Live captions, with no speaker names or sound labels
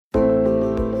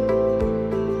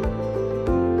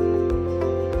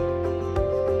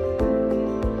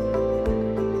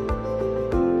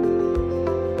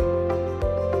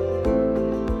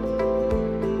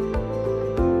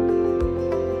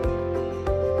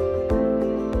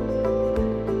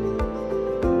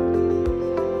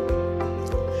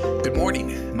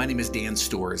My name is Dan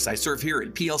Storrs. I serve here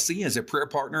at PLC as a prayer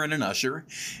partner and an usher,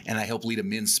 and I help lead a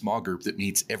men's small group that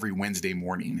meets every Wednesday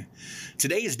morning.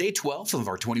 Today is day 12 of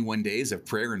our 21 days of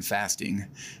prayer and fasting.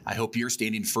 I hope you're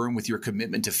standing firm with your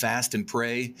commitment to fast and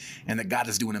pray, and that God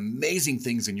is doing amazing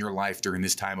things in your life during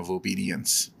this time of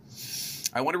obedience.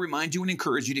 I want to remind you and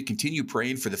encourage you to continue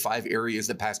praying for the 5 areas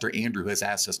that Pastor Andrew has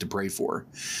asked us to pray for.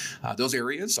 Those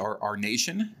areas are our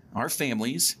nation, our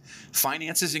families,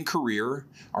 finances and career,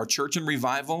 our church and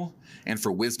revival, and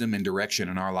for wisdom and direction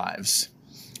in our lives.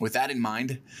 With that in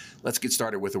mind, let's get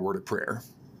started with a word of prayer.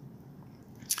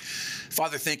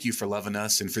 Father, thank you for loving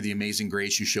us and for the amazing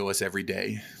grace you show us every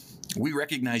day. We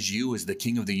recognize you as the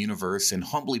King of the universe and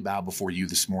humbly bow before you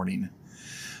this morning.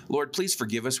 Lord, please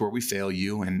forgive us where we fail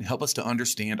you and help us to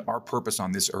understand our purpose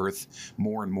on this earth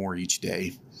more and more each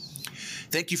day.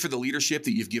 Thank you for the leadership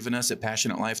that you've given us at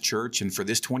Passionate Life Church and for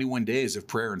this 21 days of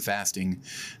prayer and fasting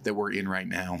that we're in right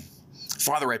now.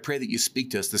 Father, I pray that you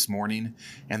speak to us this morning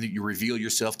and that you reveal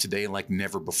yourself today like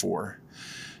never before.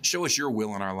 Show us your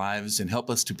will in our lives and help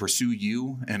us to pursue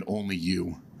you and only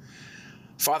you.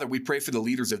 Father, we pray for the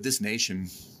leaders of this nation.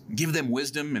 Give them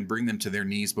wisdom and bring them to their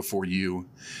knees before you,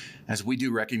 as we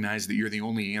do recognize that you're the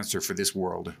only answer for this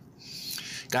world.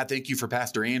 God, thank you for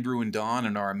Pastor Andrew and Dawn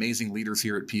and our amazing leaders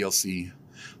here at PLC.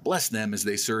 Bless them as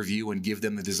they serve you and give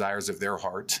them the desires of their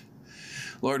heart.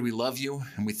 Lord, we love you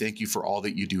and we thank you for all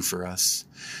that you do for us.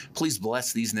 Please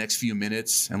bless these next few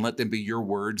minutes and let them be your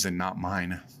words and not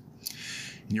mine.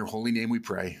 In your holy name we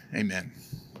pray. Amen.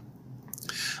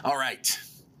 All right.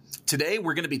 Today,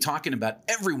 we're going to be talking about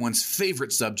everyone's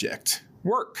favorite subject,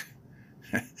 work.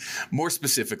 More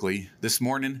specifically, this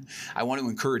morning, I want to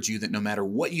encourage you that no matter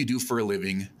what you do for a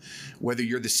living, whether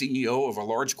you're the CEO of a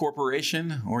large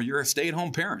corporation or you're a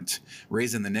stay-at-home parent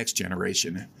raising the next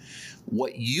generation,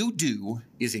 what you do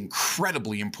is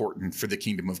incredibly important for the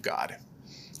kingdom of God.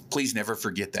 Please never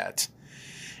forget that.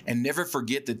 And never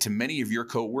forget that to many of your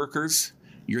coworkers,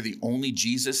 you're the only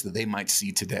Jesus that they might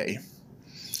see today.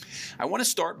 I want to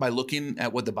start by looking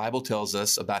at what the Bible tells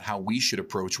us about how we should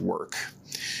approach work.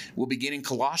 We'll begin in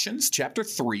Colossians chapter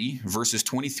 3, verses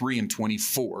 23 and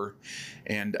 24,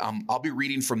 and I'll be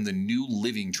reading from the New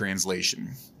Living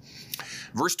Translation.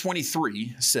 Verse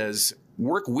 23 says,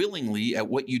 "Work willingly at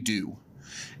what you do,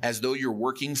 as though you're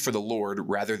working for the Lord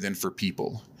rather than for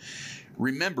people.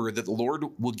 Remember that the Lord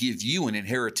will give you an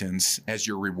inheritance as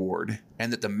your reward,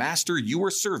 and that the master you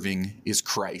are serving is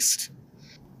Christ."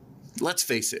 Let's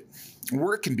face it,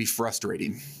 work can be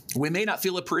frustrating. We may not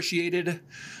feel appreciated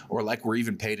or like we're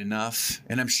even paid enough,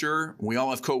 and I'm sure we all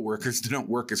have coworkers that don't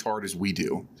work as hard as we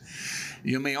do.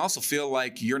 You may also feel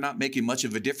like you're not making much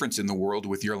of a difference in the world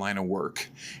with your line of work,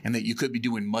 and that you could be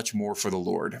doing much more for the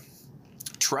Lord.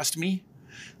 Trust me,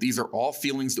 these are all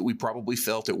feelings that we probably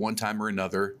felt at one time or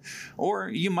another, or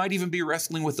you might even be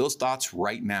wrestling with those thoughts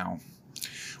right now.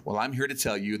 Well, I'm here to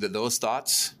tell you that those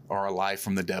thoughts are a lie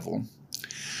from the devil.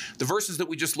 The verses that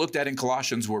we just looked at in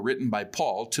Colossians were written by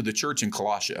Paul to the church in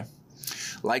Colossia.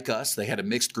 Like us, they had a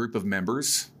mixed group of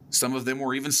members. Some of them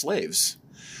were even slaves.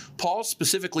 Paul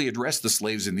specifically addressed the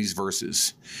slaves in these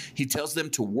verses. He tells them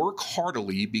to work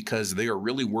heartily because they are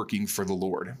really working for the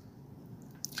Lord.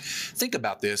 Think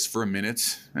about this for a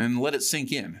minute and let it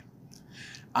sink in.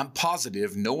 I'm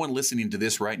positive no one listening to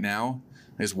this right now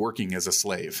is working as a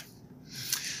slave.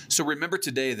 So remember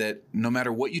today that no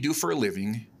matter what you do for a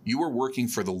living, you are working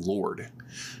for the Lord.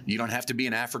 You don't have to be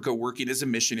in Africa working as a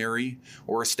missionary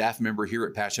or a staff member here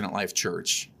at Passionate Life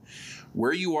Church.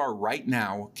 Where you are right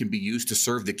now can be used to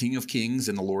serve the King of Kings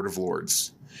and the Lord of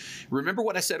Lords. Remember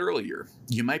what I said earlier.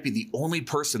 You might be the only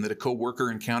person that a coworker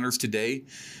encounters today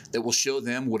that will show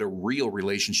them what a real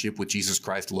relationship with Jesus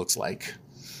Christ looks like.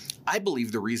 I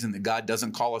believe the reason that God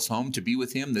doesn't call us home to be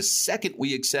with him the second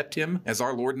we accept him as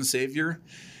our Lord and Savior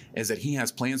is that he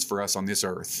has plans for us on this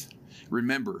earth.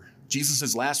 Remember,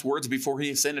 Jesus' last words before he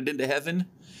ascended into heaven,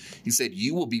 he said,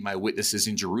 "You will be my witnesses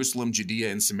in Jerusalem, Judea,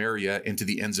 and Samaria, and to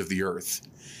the ends of the earth."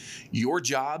 Your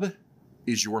job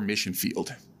is your mission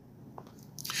field.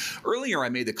 Earlier, I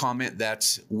made the comment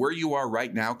that where you are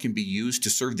right now can be used to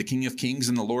serve the King of Kings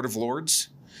and the Lord of Lords.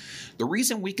 The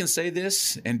reason we can say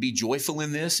this and be joyful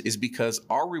in this is because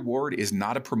our reward is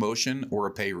not a promotion or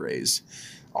a pay raise.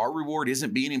 Our reward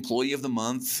isn't being employee of the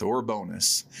month or a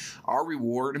bonus. Our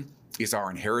reward is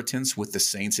our inheritance with the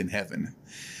saints in heaven.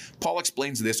 Paul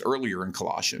explains this earlier in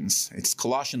Colossians. It's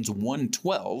Colossians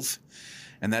 1:12,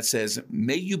 and that says,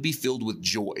 "May you be filled with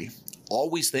joy,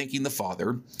 always thanking the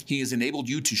Father. He has enabled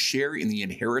you to share in the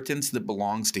inheritance that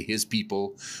belongs to his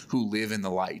people who live in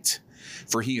the light.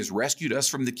 For he has rescued us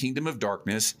from the kingdom of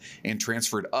darkness and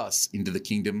transferred us into the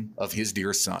kingdom of his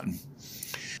dear Son."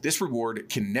 This reward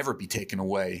can never be taken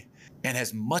away and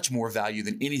has much more value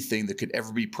than anything that could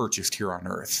ever be purchased here on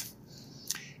earth.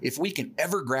 If we can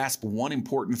ever grasp one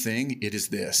important thing, it is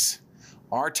this: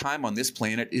 our time on this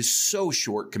planet is so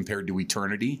short compared to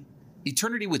eternity.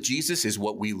 Eternity with Jesus is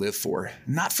what we live for,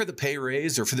 not for the pay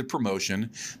raise or for the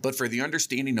promotion, but for the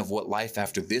understanding of what life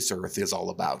after this earth is all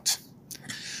about.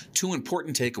 2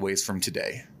 important takeaways from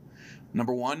today.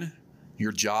 Number 1,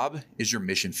 your job is your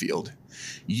mission field.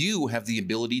 You have the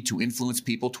ability to influence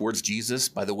people towards Jesus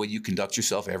by the way you conduct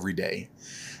yourself every day.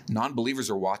 Non-believers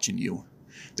are watching you.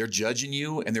 They're judging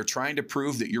you, and they're trying to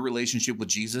prove that your relationship with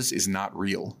Jesus is not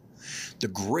real. The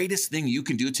greatest thing you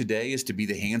can do today is to be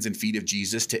the hands and feet of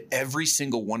Jesus to every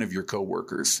single one of your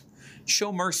coworkers.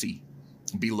 Show mercy,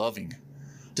 be loving,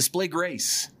 display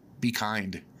grace, be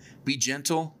kind, be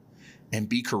gentle, and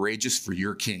be courageous for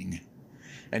your King.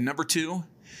 And number 2,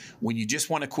 when you just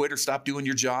want to quit or stop doing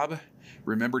your job,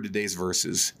 remember today's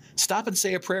verses. Stop and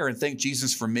say a prayer and thank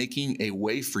Jesus for making a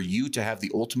way for you to have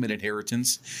the ultimate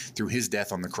inheritance through his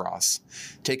death on the cross.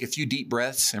 Take a few deep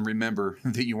breaths and remember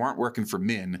that you aren't working for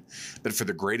men, but for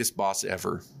the greatest boss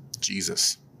ever,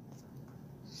 Jesus.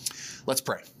 Let's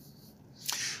pray.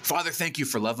 Father, thank you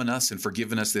for loving us and for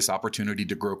giving us this opportunity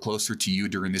to grow closer to you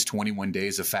during this 21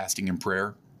 days of fasting and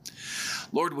prayer.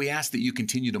 Lord, we ask that you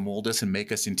continue to mold us and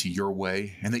make us into your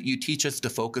way, and that you teach us to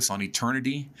focus on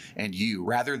eternity and you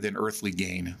rather than earthly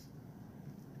gain.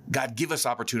 God, give us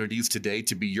opportunities today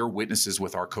to be your witnesses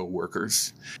with our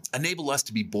coworkers. Enable us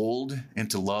to be bold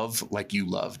and to love like you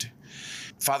loved.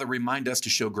 Father, remind us to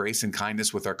show grace and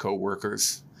kindness with our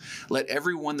coworkers. Let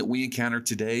everyone that we encounter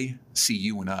today see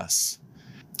you in us.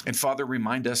 And Father,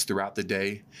 remind us throughout the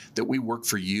day that we work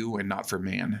for you and not for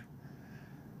man.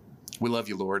 We love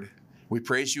you, Lord. We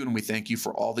praise you and we thank you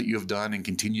for all that you have done and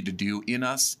continue to do in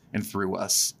us and through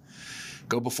us.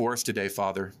 Go before us today,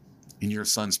 Father. In your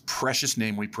Son's precious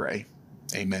name we pray.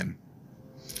 Amen.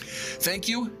 Thank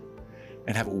you,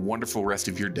 and have a wonderful rest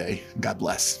of your day. God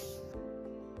bless.